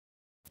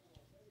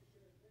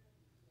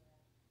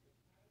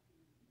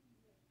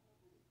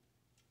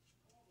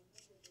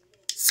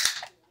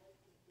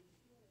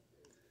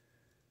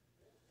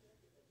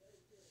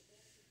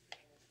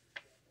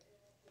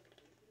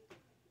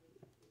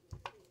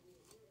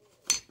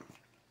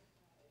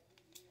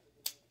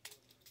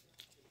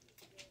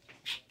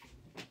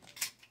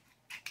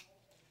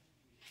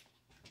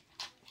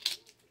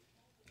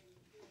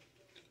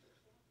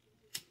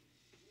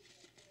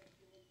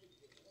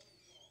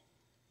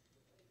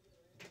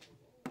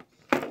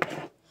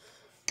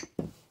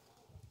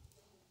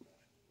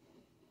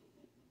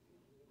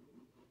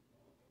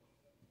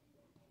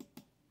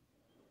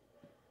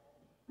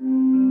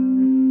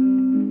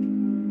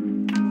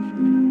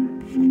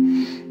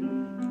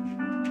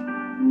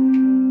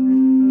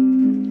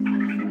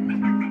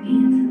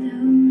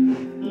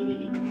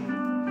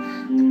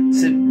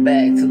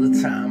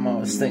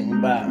thinking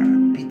about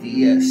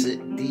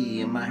PTSD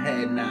in my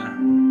head now.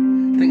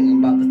 Thinking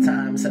about the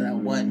times that I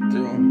went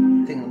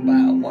through. Thinking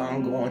about where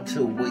I'm going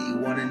to, what you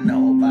want to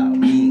know about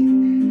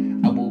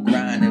me. I will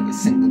grind every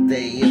single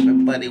day.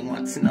 Everybody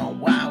wants to know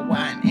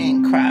why,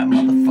 and cry.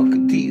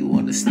 Motherfucker, do you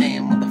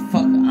understand?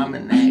 Motherfucker, I'm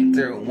an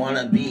actor.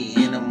 Wanna be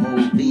in a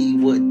movie.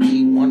 What do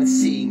you want to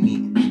see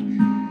me?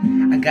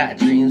 I got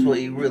dreams. What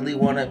you really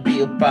want to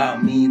be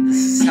about me? This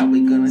is how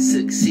we gonna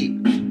succeed.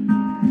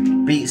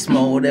 Beast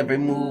mode, every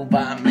move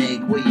I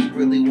make. What you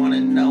really want to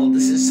know?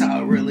 This is how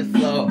I really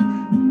flow.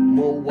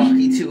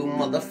 Milwaukee to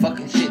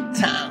motherfucking shit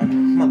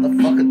town.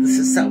 Motherfucker, this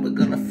is how we're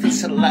gonna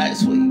fix our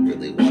lives. What you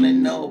really want to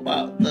know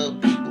about the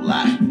people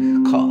I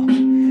call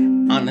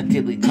on a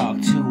daily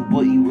talk to?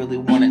 What you really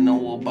want to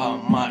know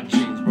about my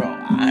dreams, bro?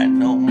 I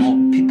know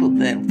more people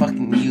than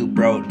fucking you,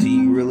 bro. Do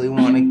you really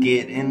want to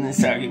get in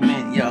this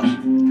argument, yo?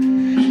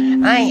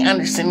 I ain't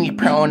understand your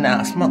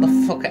pronouns,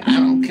 motherfucker. I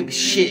don't give a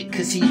shit,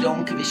 cause you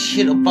don't give a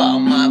shit about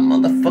my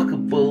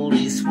motherfucker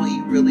bullies. What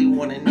you really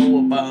want to know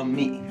about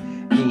me?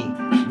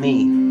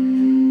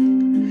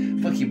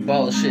 Fuck your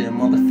bullshit,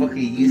 motherfucker.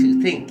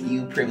 You think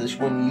you privileged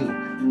when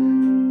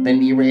you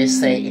bend your wrist,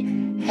 say,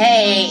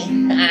 hey,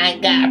 I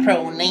got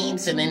pro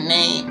names in the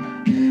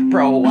name.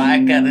 Bro, I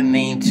got a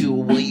name too.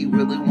 What you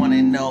really want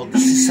to know?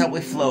 This is how we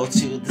flow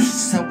to. This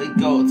is how we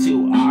go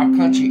to. Our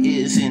country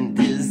is in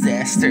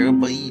disaster,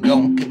 but you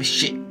don't give a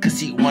shit,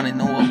 cause you want to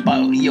know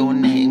about your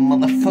name.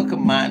 Motherfucker,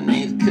 my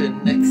name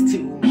connects to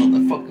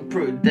motherfucker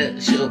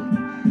Prudential.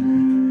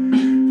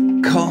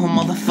 Call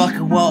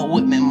motherfucker Walt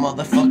Whitman,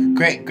 motherfucker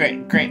great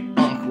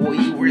uncle. What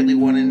you really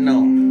want to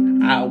know?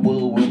 I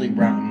will really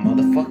rhyme.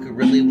 Motherfucker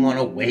really want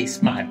to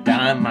waste my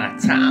dime, my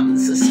time.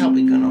 This is how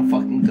we gonna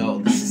fucking go.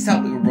 This is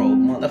how we roll,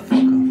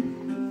 motherfucker.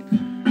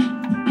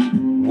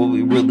 What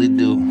we really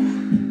do.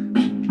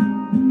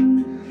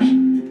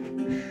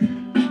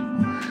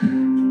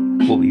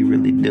 What we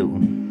really do.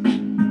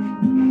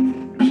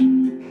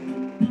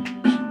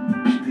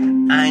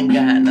 I ain't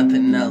got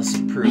nothing else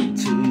to prove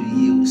to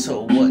you.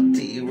 So what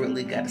do you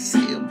really gotta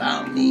say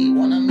about me?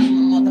 Wanna meet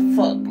my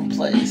motherfucking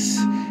place.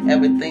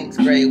 Everything's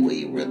great. What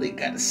you really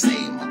gotta say?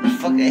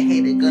 Motherfucker,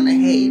 hater gonna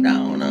hate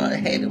on a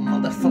hater.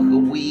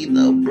 Motherfucker, we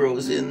the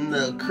bros in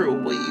the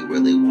crew. What you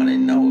really wanna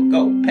know?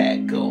 Go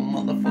pack, go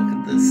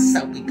motherfucker. This is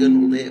how we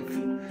gonna live.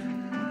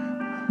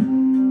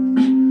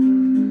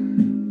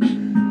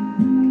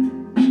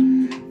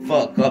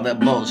 Fuck all that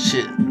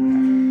bullshit.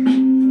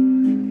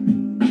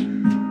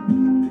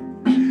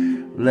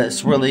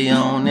 Let's really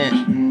own it.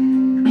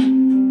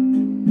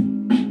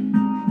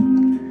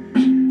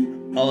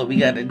 All we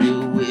gotta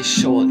do is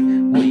show it.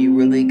 What you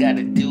really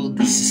gotta do.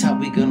 This is how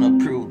we gonna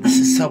prove. This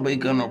is how we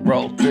gonna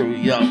roll through,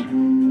 yo.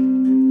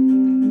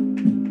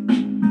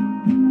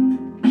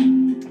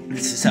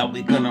 This is how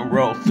we gonna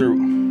roll through.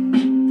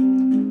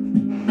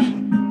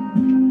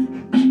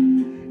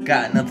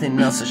 Got nothing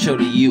else to show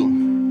to you.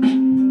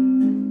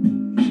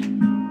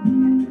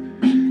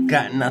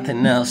 Got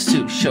nothing else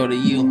to show to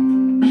you.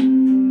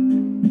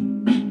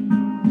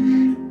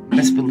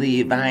 Best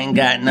believe I ain't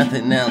got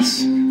nothing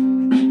else.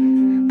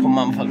 Put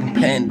my fucking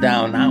pen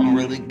down. I don't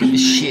really give a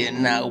shit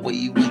now. What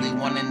you really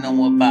want to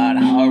know about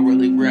how I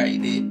really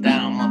write it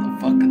down,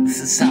 motherfucker. This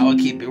is how I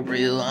keep it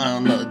real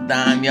on the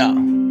dime, y'all.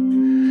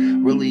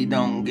 Really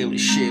don't give a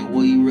shit.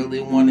 What you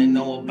really want to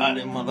know about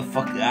it,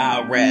 motherfucker?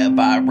 I rap,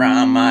 I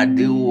rhyme, I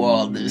do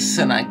all this,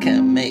 and I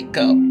can make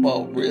up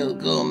a real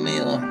good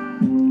meal.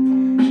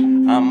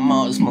 I'm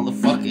always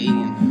motherfucker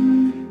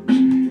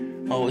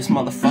eating. Always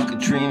motherfucker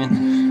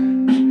dreaming.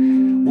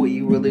 What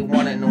you really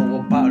want to know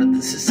about it?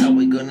 This is how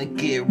we gonna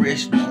get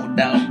rich, no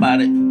doubt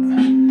about it.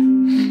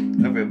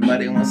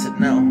 Everybody wants to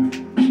know.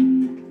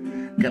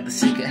 Got the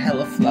secret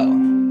hella flow.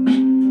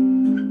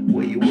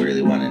 What you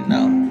really want to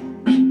know?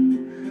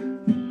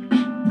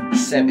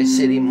 Savage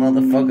City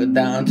motherfucker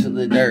down to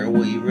the dirt.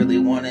 What you really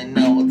want to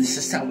know? This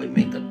is how we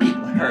make the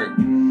people hurt.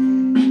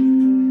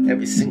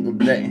 Every single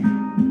day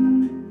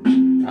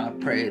I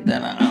pray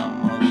that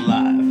I'm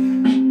alive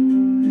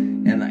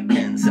and I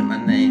can say my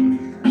name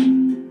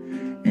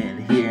and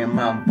hear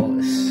my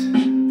voice.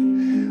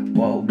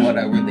 Well, what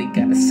I really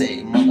gotta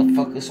say,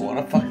 motherfuckers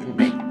wanna fucking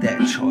make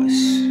that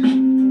choice.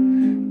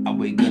 Are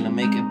we gonna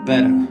make it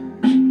better?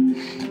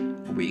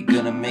 Are we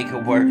gonna make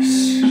it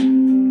worse?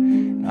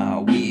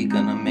 Are we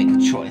gonna make a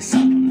choice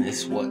on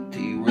this? What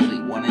do you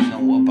really wanna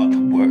know about the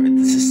word?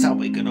 This is how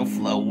we gonna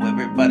flow.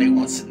 Everybody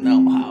wants to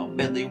know how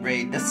Billy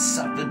Ray does this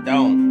off the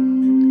dome.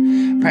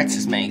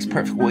 Practice makes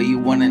perfect. What you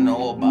wanna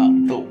know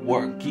about the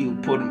work you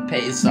put in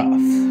pays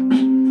off.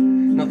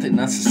 Nothing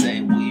else to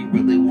say. What you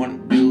really wanna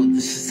do.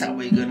 This is how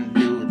we gonna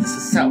do. This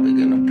is how we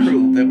gonna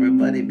prove.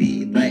 Everybody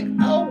be like,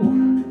 oh,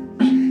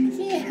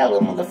 yeah, hella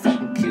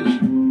motherfucking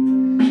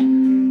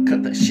cute.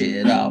 Cut that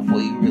shit off.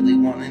 What you really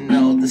wanna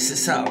know. This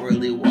is how I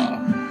really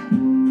walk.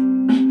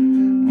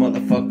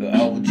 Motherfucker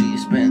OG,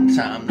 spend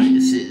time.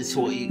 This is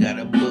what you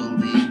gotta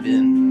believe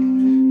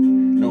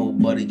in.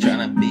 Nobody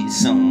tryna be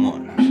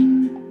someone.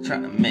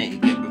 Trying to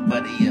make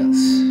everybody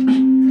else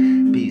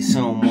be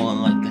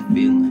someone like they're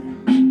feeling.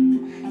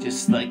 Just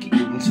just like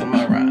you to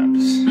my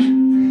rhymes.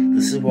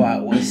 This is why I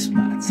waste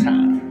my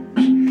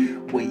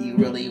time. Where you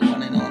really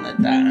want it on a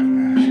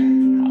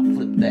dime. I'll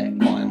flip that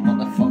coin,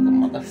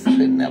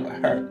 motherfucker never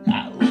hurt.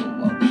 I live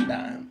on the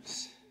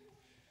dimes.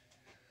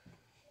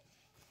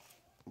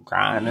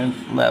 Grinding,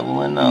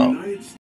 leveling up.